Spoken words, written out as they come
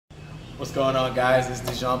What's going on, guys? It's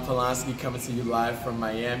Dejon Polanski coming to you live from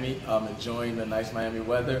Miami. Enjoying the nice Miami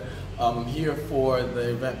weather. I'm here for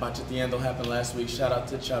the event Bachateando happened last week. Shout out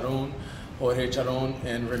to Jorge Charon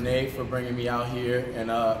and Renee for bringing me out here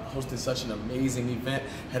and hosting such an amazing event.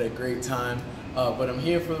 Had a great time. But I'm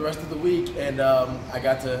here for the rest of the week, and I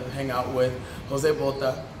got to hang out with Jose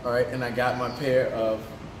Botta, all right, and I got my pair of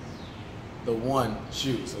the One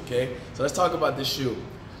shoes, okay? So let's talk about this shoe.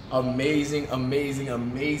 Amazing, amazing,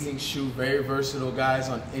 amazing shoe. Very versatile, guys,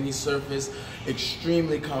 on any surface.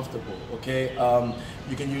 Extremely comfortable, okay?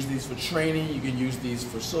 You can use these for training. You can use these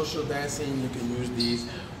for social dancing. You can use these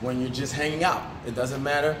when you're just hanging out. It doesn't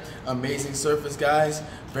matter. Amazing surface, guys.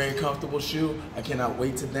 Very comfortable shoe. I cannot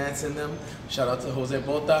wait to dance in them. Shout out to Jose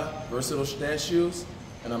Botta, versatile dance shoes,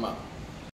 and I'm out.